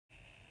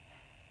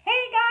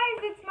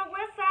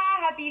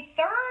happy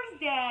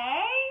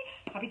Thursday.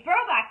 Happy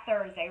Throwback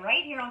Thursday,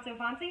 right here on So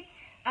Fancy.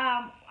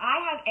 I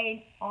have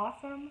an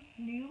awesome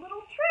new little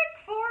trick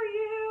for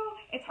you.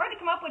 It's hard to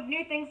come up with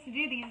new things to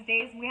do these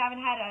days. We haven't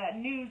had a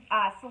new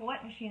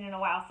silhouette machine in a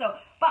while.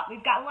 But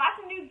we've got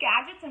lots of new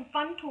gadgets and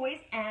fun toys,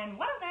 and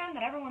one of them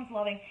that everyone's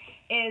loving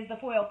is the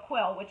foil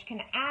quill, which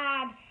can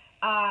add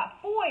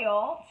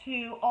foil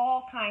to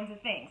all kinds of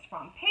things,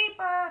 from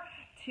paper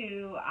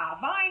to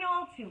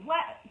vinyl to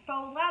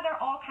faux leather,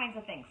 all kinds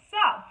of things. So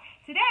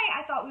today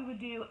I thought we would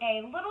do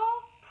a little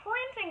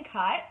print and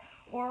cut,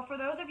 or for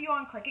those of you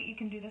on Cricut, you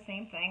can do the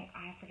same thing.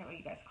 I forget what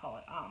you guys call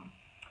it.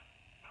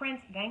 Print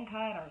then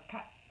cut, or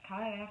cut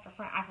after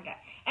print. I forget.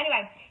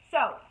 Anyway,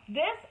 so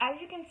this, as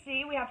you can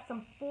see, we have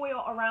some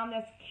foil around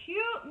this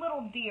cute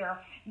little deer.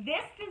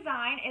 This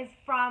design is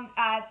from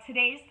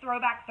today's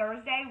Throwback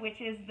Thursday,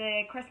 which is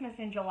the Christmas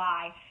in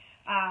July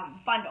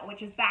bundle,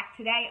 which is back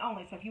today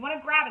only. So if you want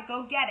to grab it,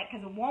 go get it,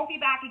 because it won't be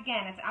back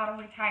again. It's out of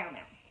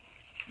retirement.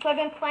 So I've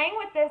been playing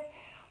with this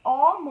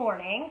all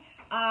morning.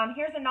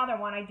 Here's another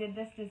one. I did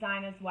this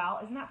design as well.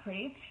 Isn't that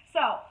pretty?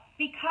 So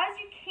because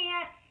you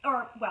can't,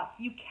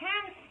 you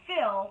can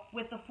fill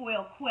with the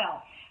foil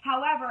quill.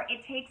 However,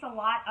 it takes a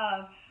lot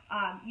of,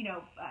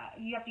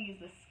 you have to use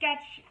the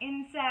sketch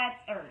insets,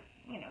 or,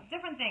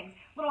 different things,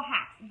 little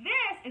hacks.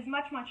 This is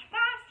much, much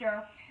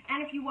faster.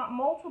 And if you want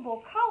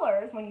multiple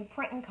colors when you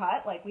print and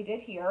cut, like we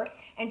did here,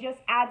 and just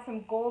add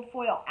some gold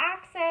foil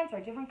accents or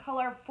different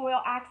color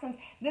foil accents,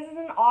 this is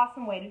an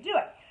awesome way to do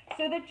it.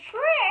 So the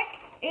trick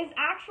is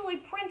actually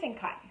print and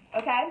cut,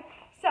 okay?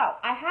 So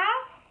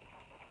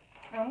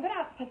I'm going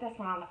to put this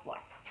one on the floor.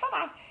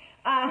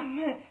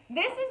 Bye-bye.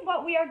 This is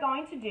what we are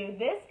going to do.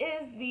 This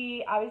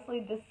is obviously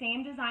the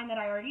same design that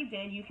I already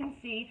did. You can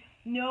see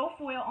no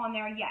foil on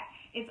there yet.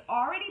 It's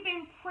already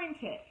been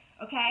printed,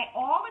 okay?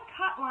 All the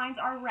cut lines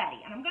are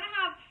ready. And I'm going to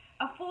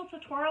have a full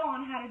tutorial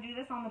on how to do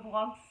this on the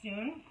blog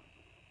soon.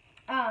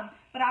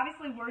 But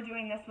obviously we're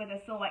doing this with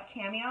a Silhouette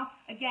Cameo.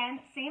 Again,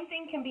 same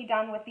thing can be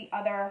done with the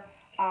other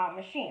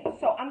machines.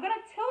 So I'm going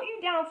to tilt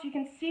you down so you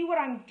can see what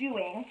I'm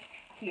doing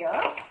here.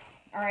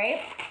 All right.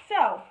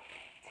 So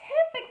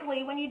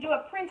typically when you do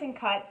a print and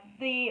cut,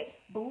 the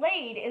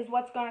blade is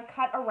what's going to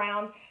cut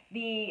around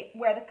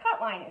where the cut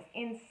line is.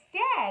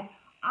 Instead,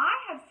 I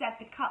have set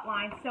the cut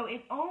line so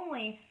it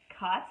only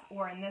cuts,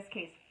 or in this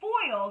case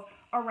foils,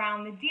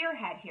 around the deer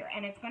head here,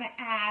 and it's going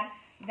to add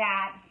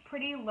that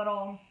pretty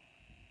little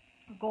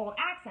gold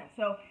accent.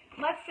 So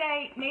let's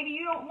say maybe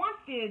you don't want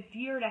the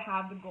deer to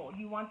have the gold,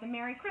 you want the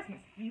Merry Christmas.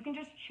 You can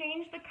just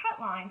change the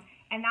cut lines,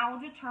 and that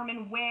will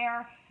determine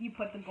where you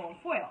put the gold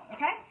foil,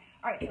 okay?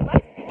 All right, so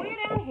let's pull you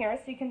down here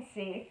so you can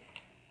see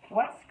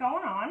what's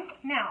going on.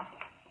 Now,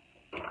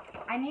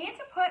 I need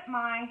to put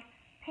my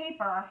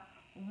paper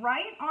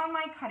right on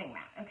my cutting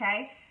mat,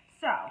 okay?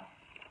 So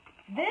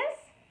this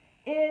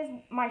is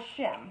my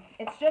shim.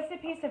 It's just a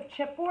piece of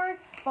chipboard,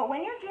 but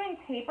when you're doing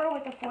paper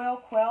with a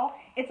foil quill,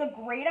 it's a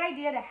great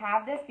idea to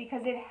have this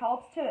because it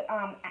helps to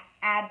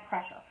add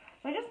pressure.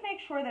 So just make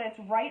sure that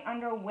it's right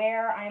under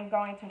where I'm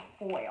going to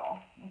foil,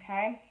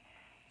 okay?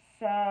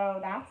 So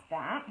that's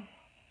that.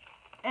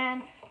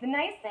 And the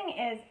nice thing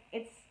is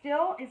it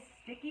still is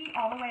sticky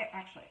all the way.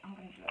 Actually, I'm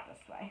going to do it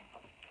this way.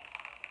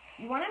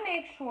 You want to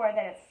make sure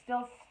that it's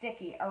still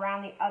sticky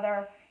around the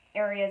other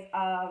areas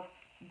of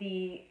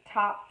the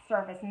top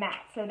surface mat.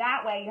 So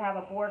that way you have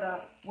a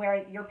border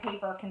where your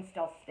paper can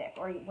still stick,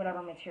 or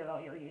whatever material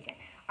you're using.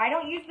 I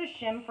don't use the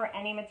shim for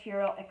any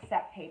material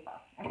except paper,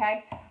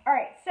 okay? All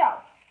right, so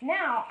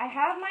now I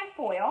have my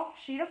foil,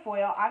 sheet of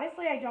foil.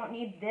 Obviously I don't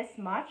need this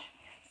much,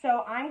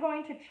 so I'm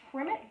going to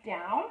trim it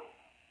down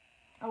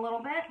a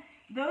little bit.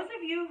 Those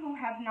of you who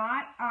have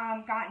not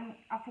gotten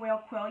a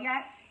foil quill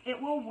yet, it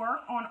will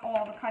work on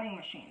all the cutting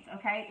machines,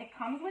 okay? It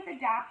comes with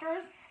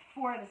adapters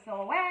for the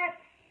Silhouette,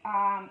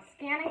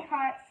 Scan and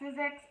Cut,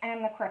 Sizzix,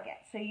 and the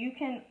Cricut. So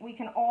we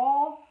can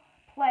all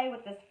play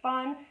with this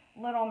fun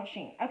little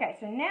machine. Okay,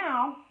 so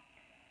now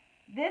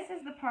this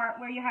is the part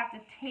where you have to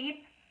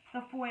tape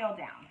the foil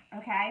down,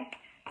 okay?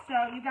 So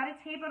you've got to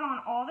tape it on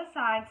all the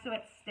sides so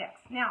it sticks.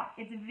 Now,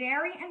 it's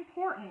very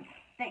important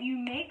that you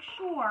make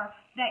sure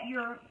that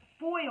your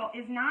foil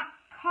is not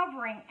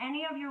covering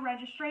any of your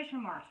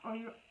registration marks,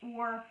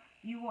 or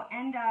you will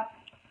end up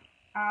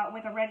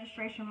with a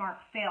registration mark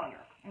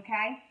failure,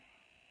 okay?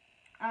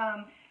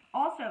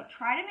 Also,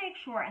 try to make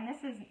sure, and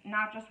this is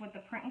not just with the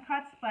print and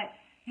cuts, but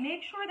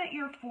make sure that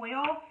your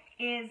foil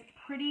is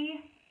pretty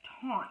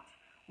taut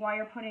while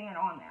you're putting it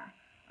on there.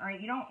 All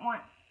right, you don't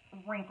want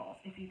wrinkles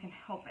if you can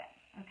help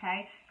it,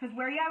 okay? Because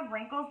where you have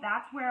wrinkles,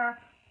 that's where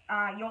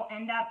you'll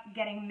end up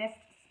getting missed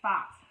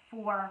spots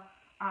for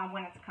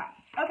when it's cut.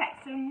 Okay,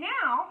 so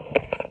now,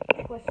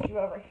 twist you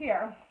over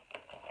here,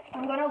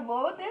 I'm going to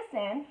load this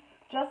in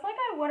just like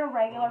I would a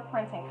regular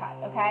print and cut,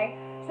 okay?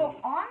 So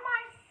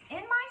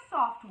in my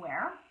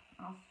software,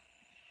 I'll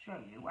show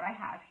you what I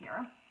have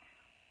here.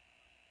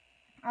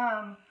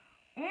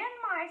 In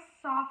my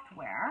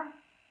software,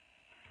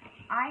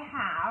 I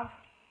have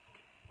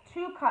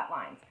two cut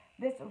lines.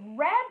 This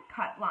red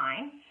cut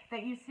line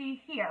that you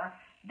see here,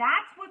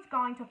 that's what's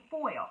going to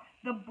foil.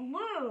 The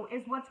blue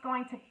is what's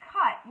going to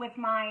cut with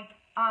my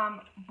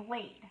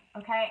blade,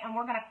 okay? And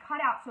we're gonna cut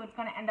out so it's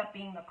gonna end up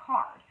being the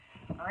card,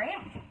 all right?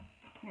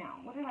 Now,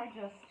 what did I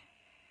just,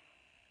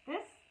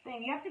 this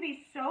thing, you have to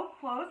be so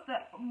close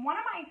that one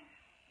of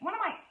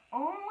my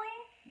only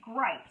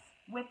gripes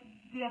with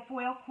the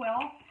foil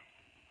quill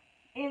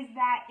is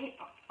that it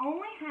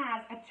only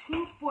has a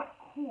 2-foot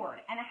cord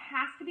and it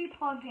has to be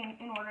plugged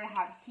in order to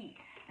have heat.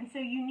 And so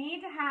you need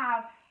to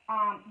have,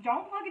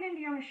 don't plug it into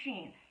your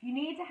machine. You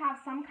need to have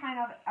some kind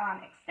of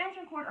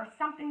extension cord or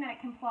something that it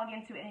can plug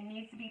into, and it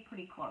needs to be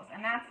pretty close.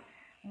 And that's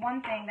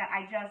one thing that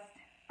I just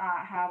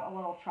have a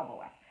little trouble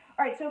with.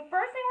 All right, so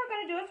first thing we're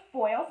going to do is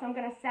foil, so I'm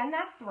going to send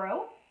that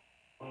through.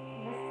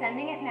 I'm just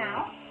sending it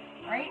now,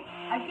 right?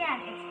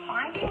 Again, it's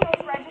finding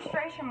those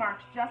registration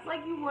marks just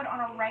like you would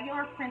on a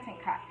regular print and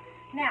cut.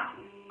 Now,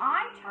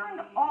 I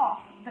turned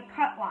off the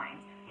cut lines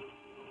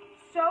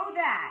so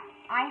that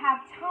I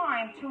have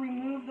time to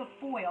remove the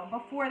foil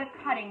before the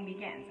cutting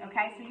begins,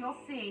 okay? So you'll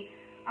see,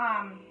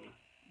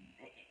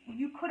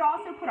 you could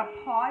also put a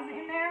pause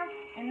in there.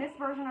 In this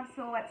version of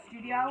Silhouette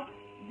Studio,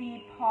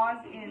 the pause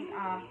is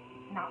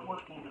not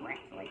working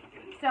correctly.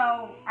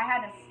 So I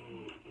had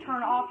to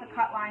turn off the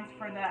cut lines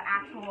for the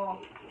actual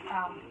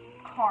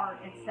card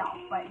itself,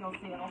 but you'll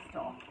see it'll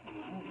still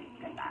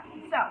get that.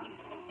 So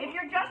if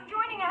you're just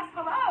joining us,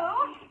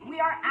 hello, we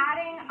are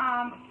adding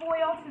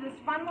foil to this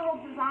fun little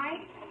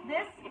design.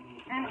 This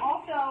and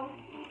also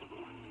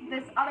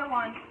this other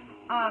one,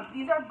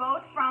 these are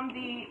both from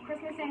the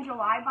Christmas in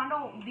July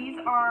bundle. These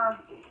are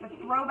the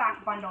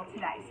throwback bundle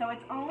today. So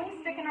it's only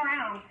sticking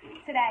around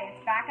today.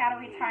 It's back out of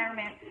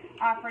retirement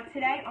for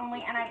today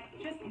only. And I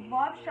just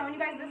love showing you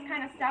guys this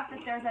kind of stuff,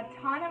 that there's a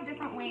ton of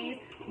different ways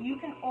you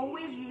can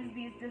always use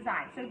these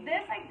designs. So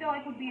this I feel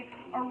like would be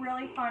a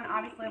really fun,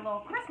 obviously a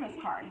little Christmas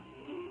card,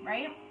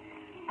 right?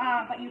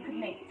 But you could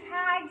make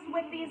tags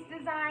with these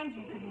designs.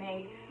 You could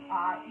make,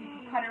 you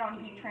could cut it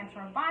on heat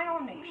transfer vinyl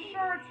and make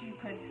shirts. You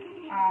could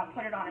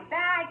put it on a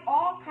bag,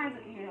 all kinds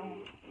of, you know,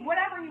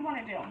 whatever you want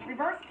to do.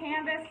 Reverse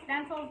canvas,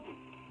 stencils.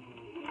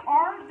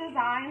 Our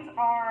designs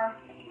are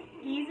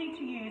easy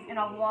to use in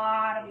a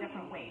lot of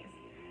different ways.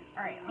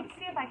 All right, let's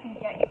see if I can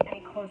get you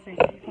any closer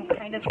so you can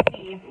kind of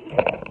see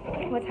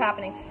what's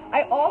happening.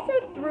 I also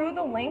threw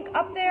the link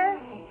up there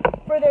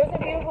for those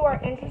of you who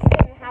are interested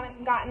and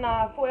haven't gotten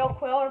a foil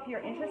quill, or if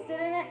you're interested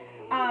in it.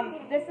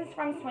 This is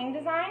from Swing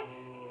Design.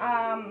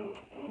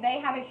 They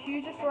have a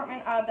huge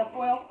assortment of the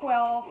foil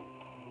quill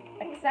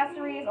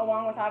accessories,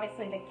 along with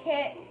obviously the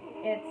kit.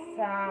 It's,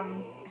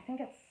 I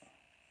think it's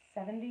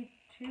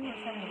 72 or 79,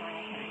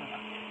 I can't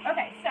remember.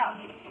 Okay, so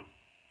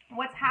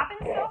what's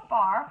happened so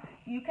far,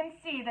 you can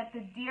see that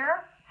the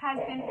deer has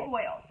been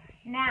foiled.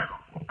 Now,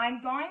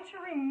 I'm going to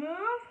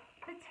remove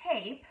the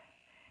tape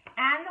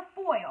and the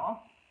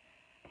foil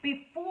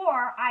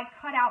before I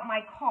cut out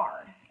my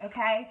card,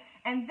 okay?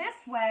 And this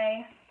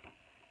way,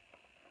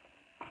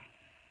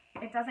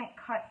 it doesn't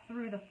cut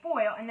through the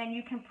foil, and then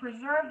you can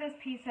preserve this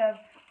piece of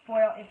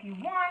foil if you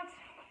want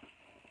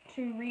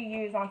to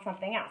reuse on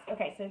something else.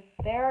 Okay, so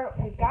there,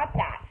 we've got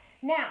that.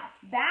 Now,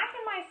 back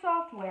in my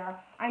software,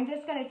 I'm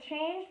just going to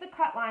change the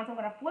cut lines. I'm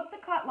going to flip the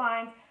cut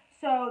lines.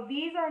 So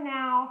these are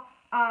now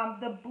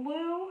the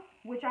blue,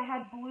 which I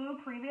had blue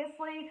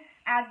previously,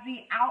 as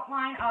the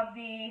outline of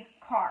the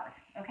card,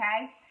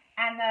 okay?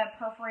 And the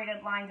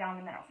perforated line down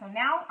the middle. So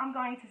now I'm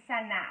going to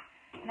send that.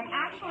 And I'm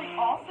actually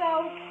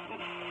also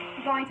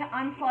going to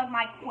unplug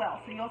my quill.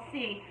 So you'll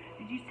see,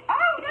 did you see?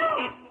 Oh,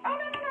 no! Oh,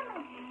 no, no, no, no.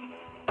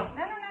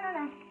 No, no, no, no,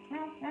 no.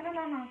 No, no, no,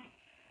 no, no.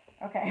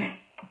 Okay.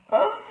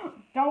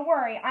 Don't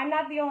worry, I'm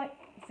not the only...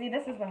 See,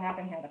 this is what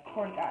happened here. The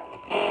cord got...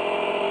 Okay.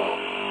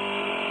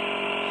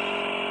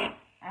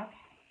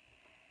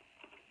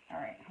 All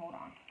right, hold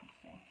on. Let's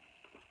see.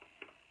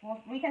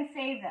 Well, we can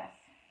save this.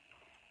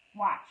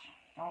 Watch.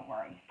 Don't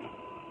worry.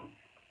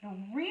 The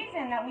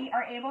reason that we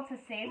are able to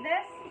save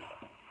this,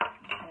 I'm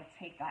just going to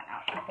take that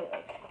out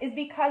completely, is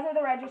because of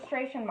the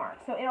registration mark.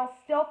 So it'll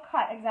still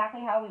cut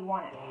exactly how we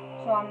want it.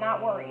 So I'm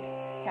not worried,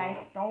 okay?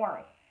 Don't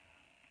worry.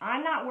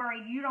 I'm not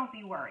worried. You don't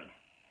be worried.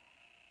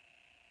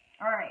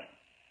 All right.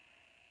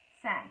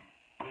 Send.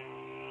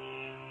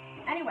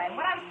 Anyway,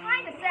 what I was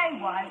trying to say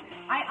was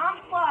I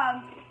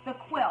unplugged the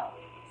quill,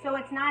 so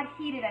it's not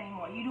heated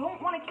anymore. You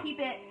don't want to keep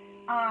it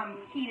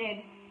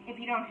heated if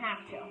you don't have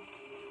to.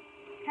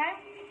 Okay?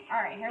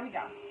 All right, here we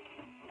go.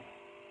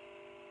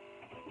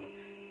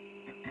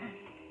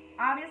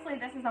 Obviously,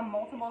 this is a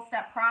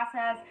multiple-step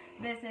process.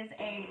 This is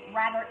a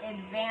rather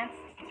advanced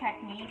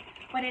technique,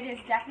 but it is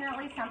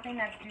definitely something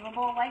that's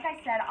doable. Like I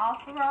said, I'll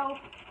throw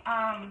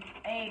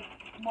a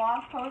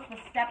blog post with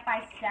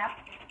step-by-step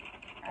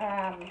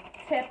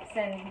tips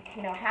and,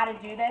 you know, how to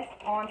do this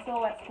on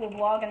Silhouette School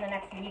blog in the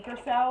next week or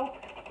so.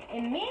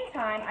 In the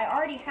meantime, I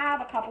already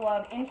have a couple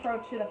of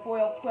intro to the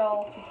foil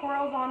quill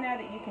tutorials on there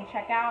that you can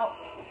check out.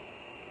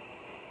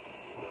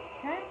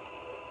 Okay?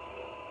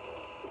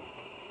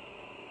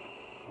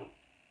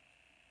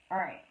 All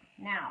right,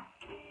 now,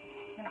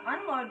 I'm I'm going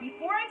to unload.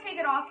 Before I take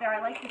it off there, I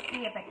like to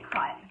see if it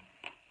cut.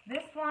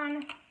 This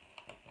one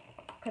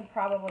could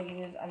probably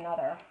use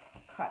another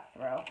cut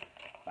through,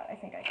 but I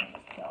think I can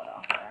just peel it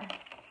off there.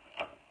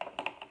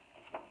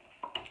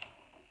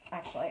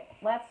 Actually,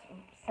 let's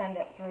send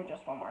it through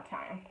just one more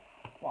time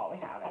while we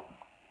have it.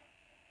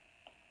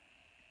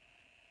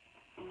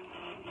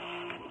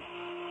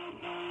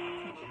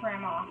 To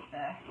trim off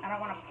I don't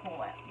want to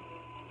pull it.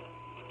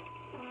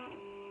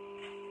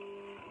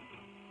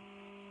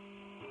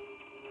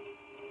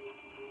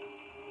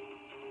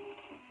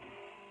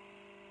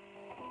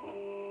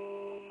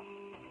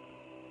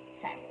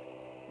 Okay,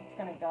 it's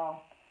going to go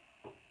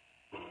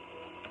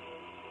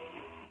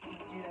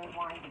do those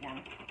lines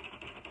again.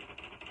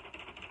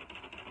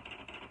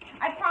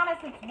 I promise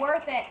it's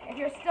worth it. If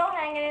you're still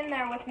hanging in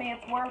there with me,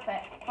 it's worth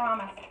it.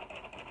 Promise.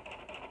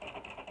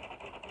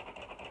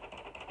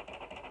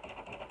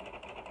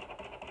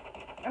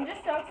 I'm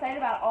just so excited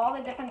about all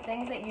the different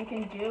things that you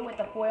can do with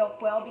the foil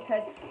quill,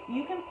 because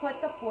you can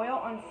put the foil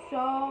on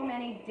so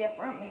many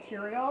different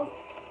materials.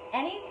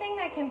 Anything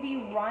that can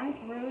be run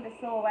through the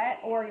silhouette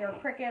or your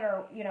Cricut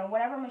or, you know,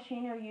 whatever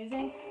machine you're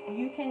using,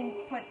 you can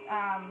put,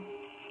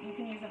 you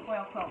can use a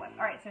foil quill with.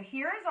 All right, so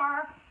here's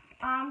our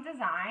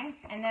design,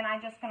 and then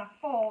I'm just going to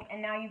fold,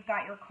 and now you've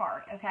got your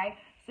card, okay?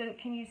 So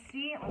can you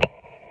see?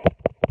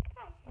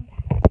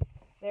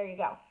 There you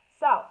go.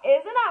 So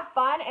isn't that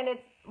fun? And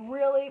it's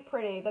really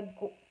pretty. The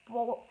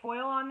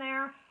foil on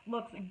there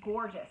looks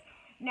gorgeous.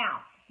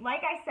 Now,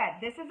 like I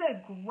said, this is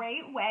a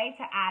great way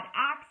to add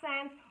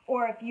accents,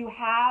 or if you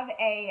have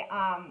a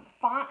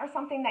font or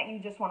something that you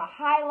just want to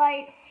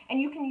highlight, and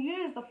you can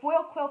use, the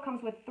foil quill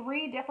comes with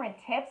 3 different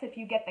tips if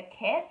you get the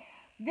kit.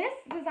 This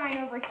design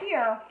over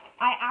here,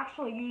 I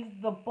actually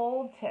used the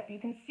bold tip. You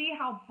can see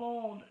how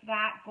bold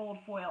that gold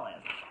foil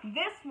is.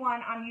 This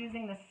one, I'm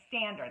using the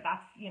standard.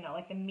 That's, you know,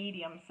 like the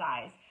medium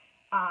size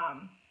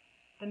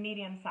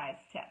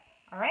tip.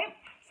 All right.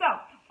 So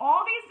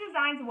all these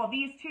designs, well,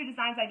 these 2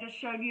 designs I just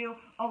showed you,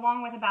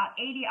 along with about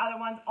 80 other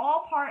ones,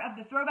 all part of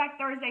the Throwback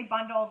Thursday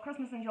bundle,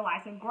 Christmas in July.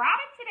 So grab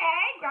it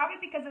today. Grab it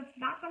because it's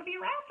not going to be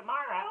around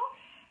tomorrow.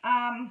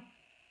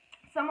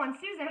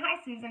 Susan, hi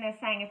Susan, is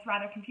saying it's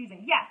rather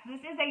confusing. Yes, this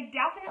is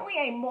definitely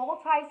a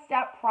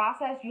multi-step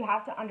process. You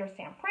have to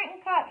understand print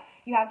and cut.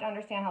 You have to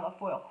understand how the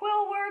foil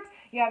quill works.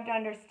 You have to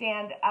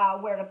understand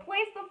where to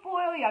place the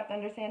foil. You have to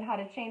understand how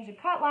to change the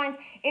cut lines.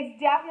 It's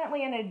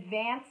definitely an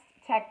advanced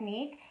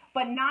technique,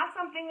 but not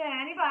something that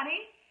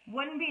anybody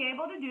wouldn't be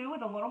able to do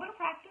with a little bit of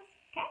practice,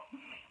 okay?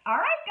 All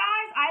right,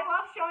 guys, I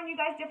love showing you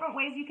guys different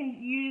ways you can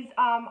use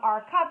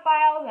our cut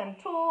files and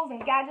tools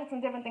and gadgets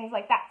and different things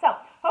like that. So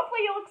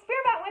hopefully you'll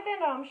experiment with it,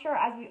 and I'm sure,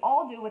 as we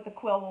all do with the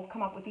quill, we'll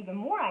come up with even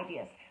more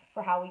ideas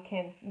for how we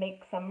can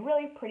make some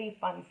really pretty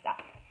fun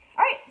stuff.